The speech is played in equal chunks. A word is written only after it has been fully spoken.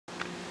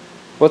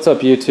What's up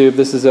YouTube,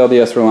 this is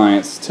LDS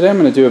Reliance. Today I'm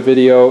going to do a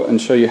video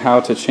and show you how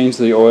to change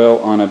the oil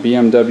on a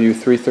BMW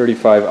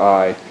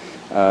 335i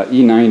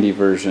e90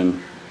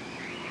 version.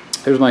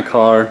 Here's my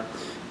car,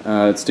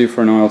 it's due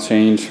for an oil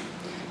change,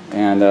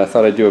 and I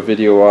thought I'd do a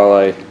video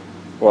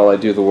while I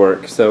do the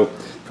work. So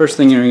first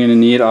thing you're going to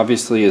need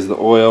obviously is the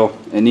oil.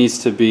 It needs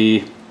to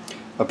be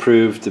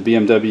approved, the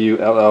BMW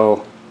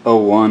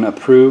LL01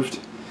 approved,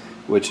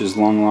 which is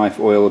long life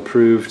oil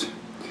approved.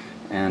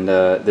 And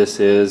this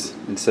is,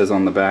 it says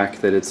on the back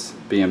that it's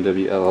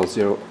BMW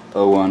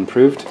LL01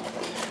 approved.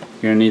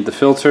 You're going to need the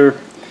filter.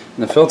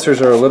 And the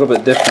filters are a little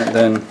bit different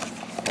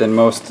than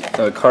most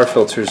car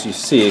filters you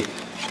see,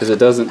 because it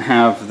doesn't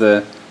have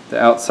the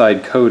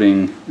outside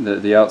coating,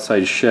 the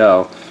outside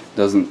shell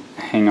doesn't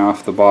hang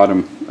off the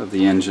bottom of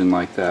the engine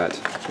like that,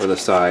 or the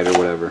side or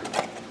whatever.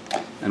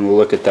 And we'll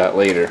look at that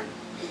later.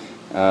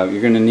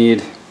 You're going to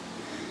need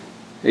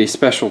a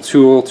special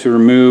tool to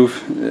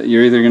remove.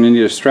 You're either going to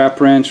need a strap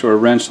wrench or a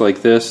wrench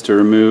like this to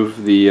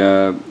remove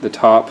the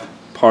top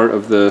part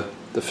of the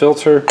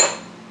filter.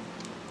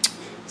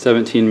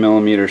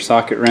 17mm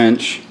socket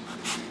wrench,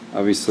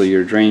 obviously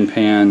your drain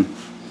pan,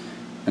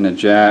 and a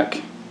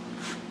jack,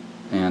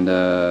 and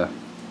a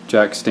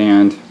jack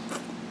stand,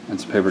 and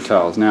some paper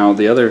towels. Now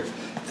the other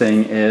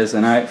thing is,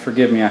 and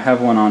forgive me, I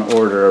have one on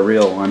order, a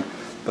real one,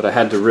 but I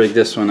had to rig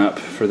this one up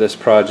for this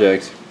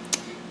project.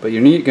 But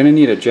you're going to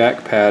need a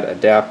jack pad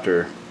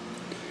adapter.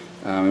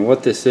 And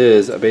what this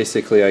is,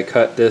 basically I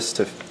cut this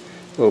to a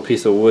little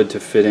piece of wood to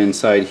fit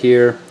inside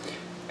here,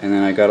 and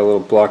then I got a little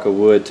block of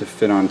wood to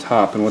fit on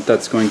top. And what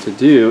that's going to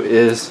do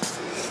is,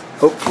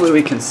 hopefully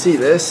we can see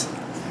this.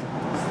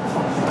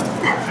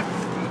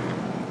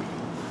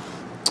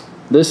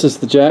 This is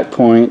the jack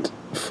point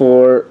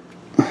for,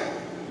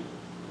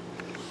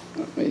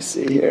 let me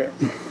see here.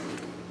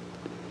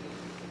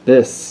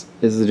 This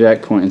is the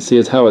jack point, and see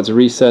it's how it's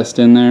recessed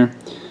in there.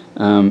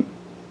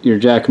 Your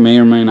jack may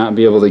or may not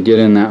be able to get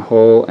in that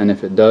hole, and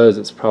if it does,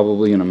 it's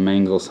probably going to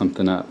mangle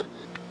something up.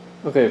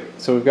 Okay,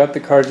 so we've got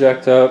the car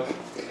jacked up.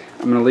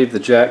 I'm going to leave the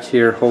jack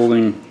here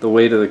holding the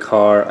weight of the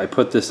car. I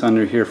put this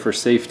under here for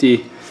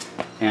safety,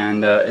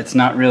 and it's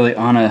not really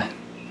on a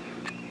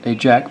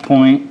jack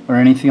point or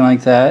anything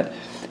like that,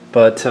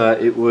 but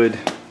it would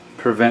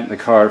prevent the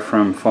car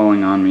from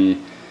falling on me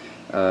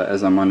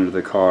as I'm under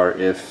the car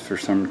if for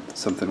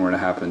something were to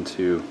happen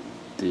to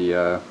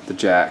the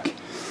jack.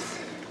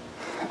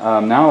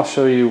 Now I'll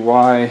show you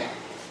why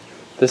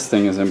this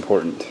thing is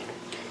important.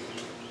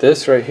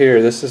 This right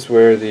here, this is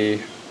where the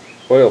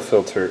oil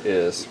filter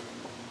is.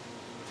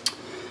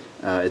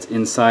 It's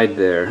inside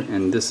there,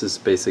 and this is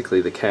basically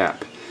the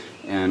cap.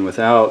 And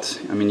without,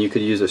 I mean, you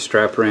could use a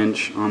strap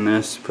wrench on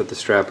this, put the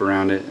strap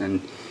around it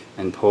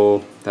and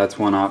pull. That's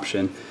one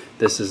option.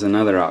 This is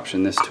another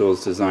option. This tool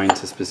is designed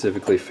to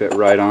specifically fit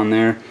right on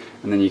there,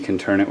 and then you can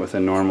turn it with a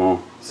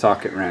normal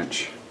socket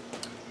wrench.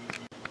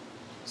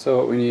 So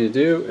what we need to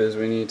do is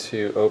we need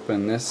to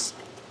open this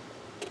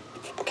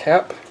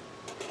cap.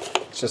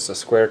 It's just a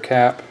square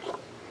cap,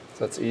 so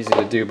that's easy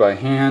to do by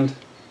hand.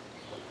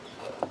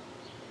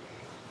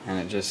 And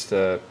it just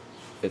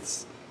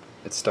it's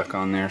stuck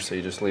on there, so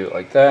you just leave it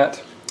like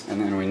that. And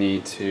then we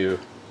need to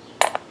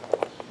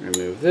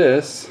remove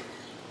this.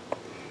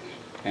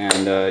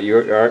 And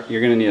you're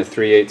going to need a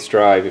 3/8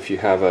 drive if you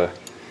have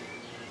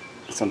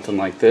something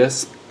like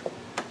this.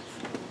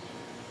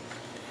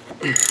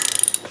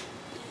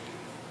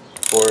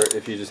 Or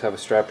if you just have a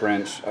strap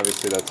wrench,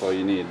 obviously that's all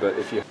you need. But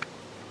if you...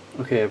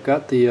 Okay, I've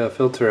got the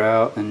filter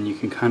out, and you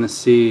can kind of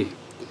see,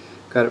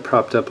 got it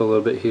propped up a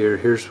little bit here.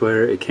 Here's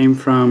where it came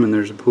from, and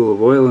there's a pool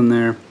of oil in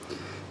there.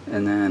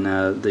 And then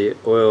the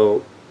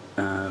oil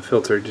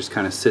filter just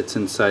kind of sits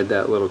inside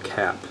that little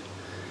cap.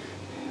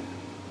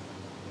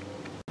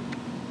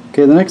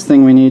 Okay, the next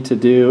thing we need to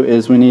do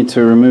is we need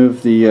to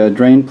remove the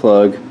drain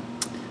plug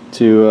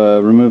to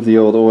remove the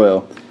old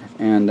oil.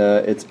 And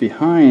it's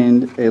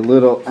behind a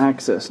little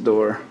access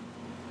door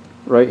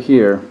right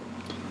here.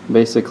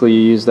 Basically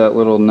you use that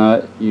little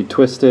nut, you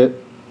twist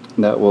it,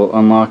 that will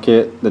unlock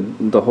it,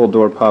 the whole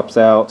door pops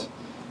out,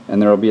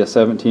 and there will be a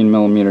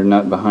 17mm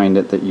nut behind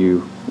it that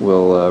you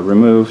will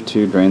remove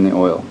to drain the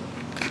oil.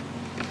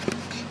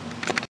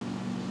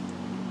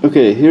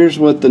 Okay, here's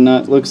what the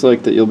nut looks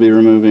like that you'll be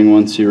removing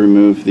once you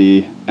remove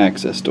the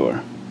access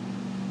door.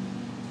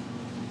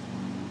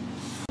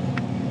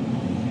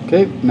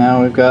 Okay,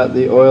 now we've got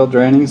the oil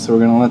draining, so we're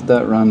going to let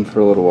that run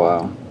for a little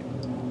while.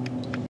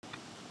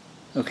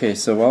 Okay,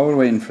 so while we're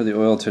waiting for the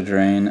oil to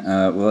drain,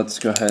 well, let's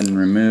go ahead and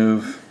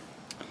remove,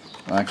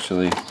 well,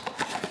 actually,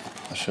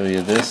 I'll show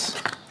you this.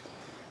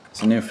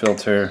 It's a new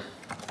filter,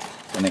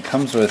 and it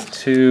comes with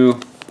two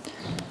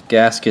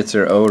gaskets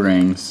or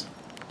O-rings.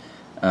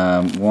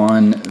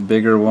 One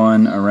bigger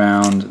one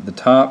around the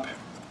top,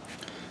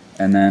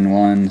 and then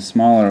one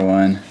smaller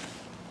one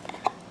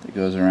that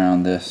goes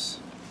around this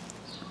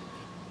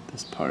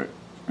part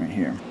right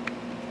here.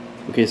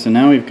 Okay, so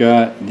now we've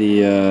got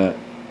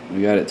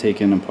we got it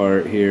taken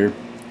apart here.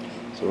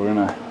 So we're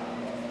gonna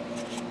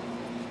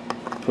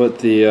put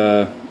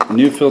the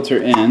new filter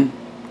in,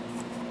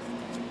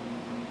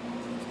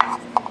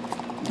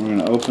 We're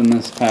going to open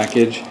this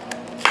package.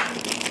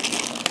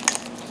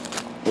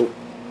 Oh.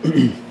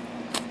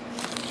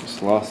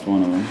 Just lost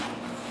one of them.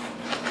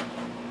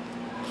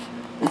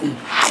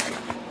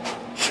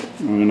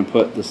 We're going to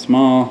put the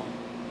small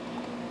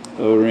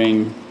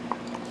O-ring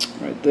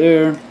right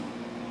there,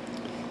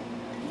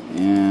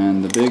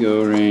 and the big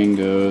O-ring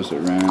goes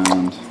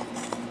around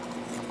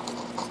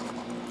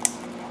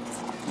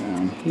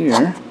down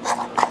here.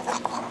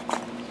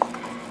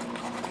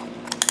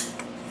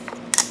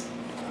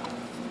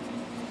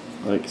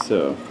 Like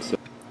so.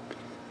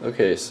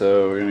 Okay,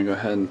 so we're going to go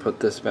ahead and put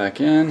this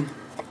back in.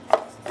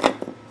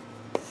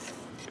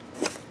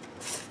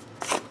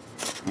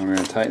 And we're going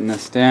to tighten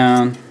this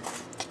down.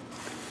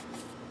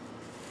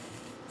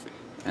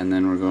 And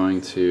then we're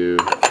going to,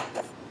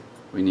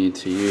 we need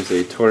to use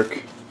a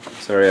torque.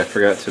 Sorry, I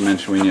forgot to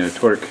mention we need a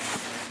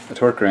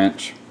torque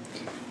wrench.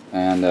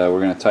 And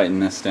we're going to tighten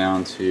this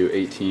down to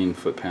 18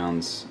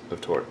 foot-pounds of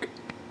torque.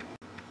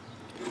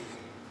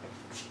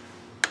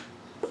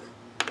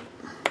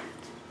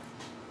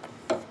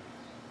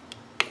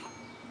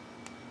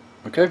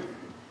 Okay,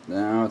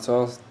 now it's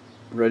all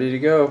ready to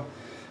go.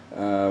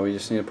 We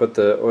just need to put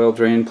the oil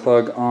drain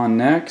plug on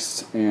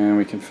next, and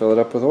we can fill it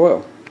up with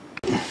oil.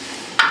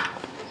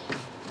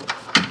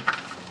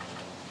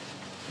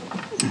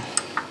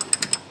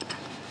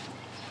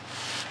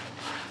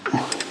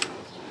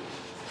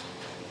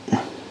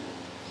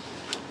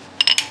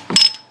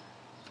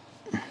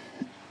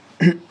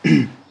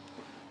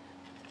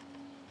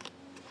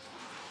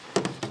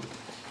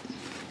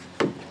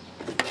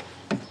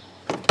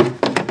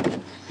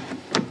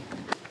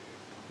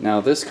 Now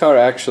this car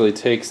actually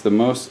takes the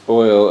most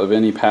oil of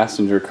any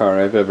passenger car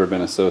I've ever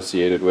been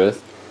associated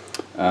with.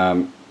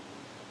 Not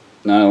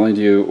only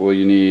will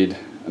you need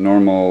a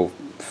normal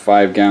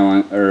 5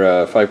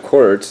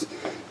 quarts,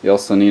 you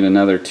also need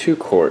another 2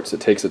 quarts. It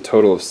takes a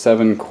total of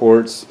 7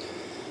 quarts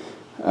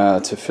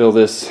to fill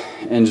this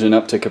engine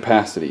up to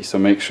capacity. So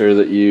make sure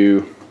that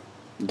you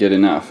get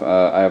enough.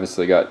 I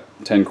obviously got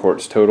 10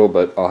 quarts total,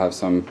 but I'll have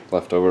some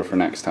left over for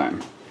next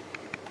time.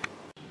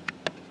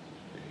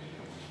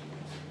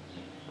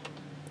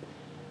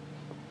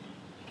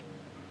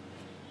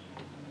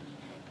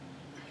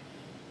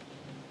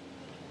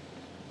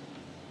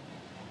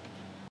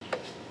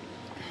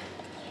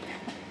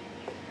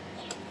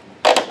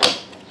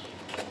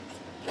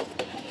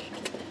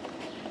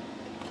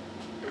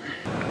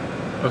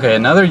 Okay,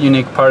 another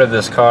unique part of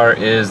this car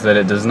is that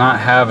it does not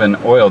have an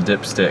oil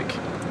dipstick.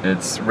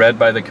 It's read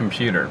by the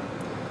computer.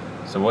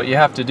 So what you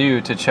have to do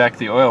to check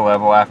the oil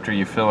level after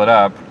you fill it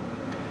up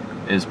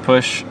is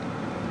push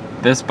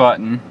this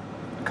button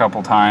a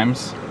couple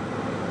times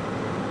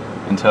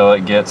until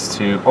it gets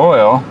to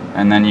oil,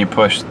 and then you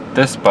push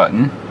this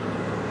button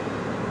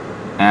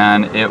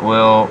and it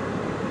will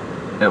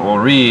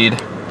read,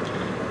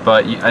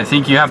 but I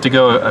think you have to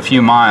go a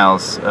few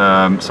miles. So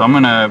I'm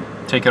gonna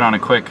take it on a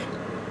quick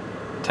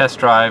test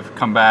drive,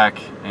 come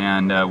back,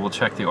 and we'll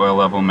check the oil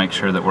level and make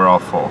sure that we're all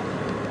full.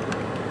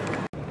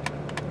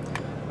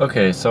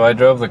 Okay, so I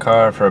drove the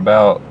car for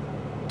about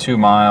 2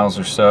 miles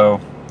or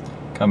so,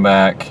 come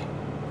back,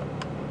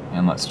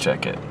 and let's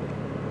check it.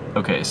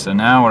 Okay, so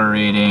now we're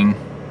reading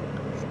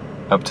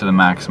up to the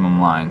maximum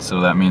line,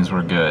 so that means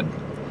we're good.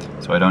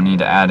 So I don't need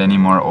to add any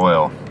more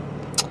oil.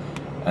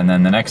 And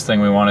then the next thing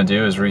we want to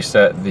do is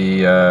reset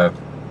the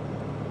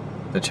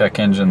check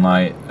engine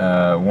light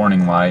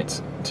warning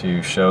light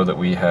to show that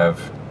we have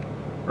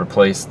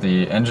replaced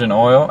the engine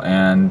oil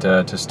and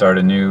to start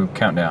a new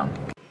countdown.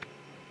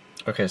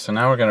 Okay, so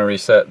now we're going to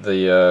reset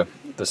the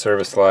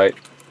service light.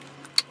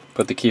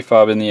 Put the key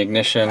fob in the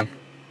ignition,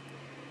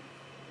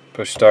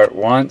 push start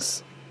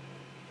once,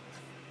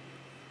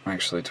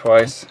 actually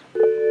twice.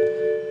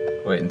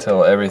 Wait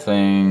until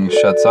everything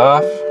shuts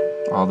off,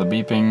 all the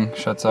beeping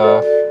shuts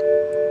off.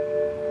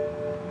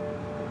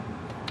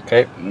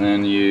 Okay, and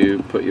then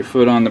you put your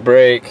foot on the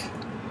brake,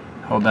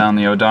 hold down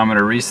the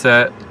odometer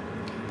reset,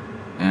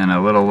 and a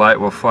little light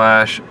will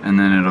flash, and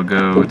then it'll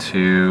go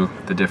to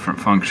the different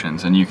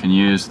functions. And you can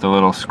use the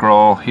little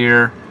scroll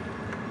here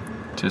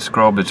to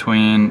scroll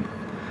between.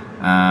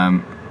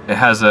 It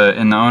has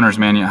in the owner's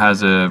manual, it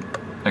has a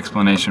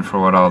explanation for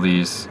what all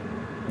these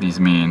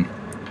mean.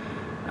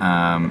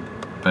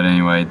 But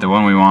anyway, the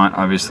one we want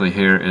obviously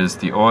here is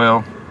the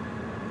oil.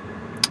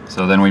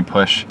 So then we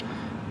push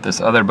this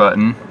other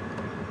button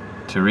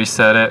to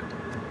reset it,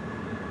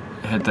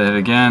 hit that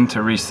again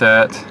to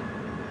reset,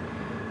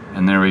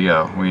 and there we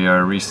go. We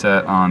are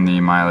reset on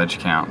the mileage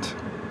count.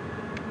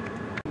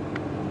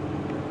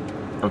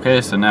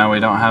 Okay, so now we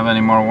don't have any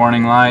more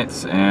warning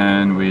lights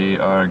and we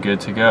are good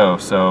to go.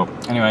 So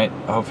anyway,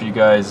 I hope you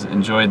guys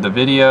enjoyed the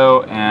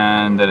video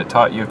and that it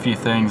taught you a few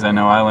things. I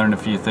know I learned a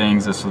few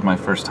things. This was my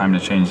first time to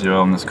change the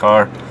oil in this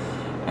car.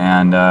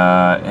 And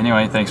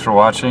anyway, thanks for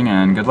watching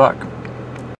and good luck.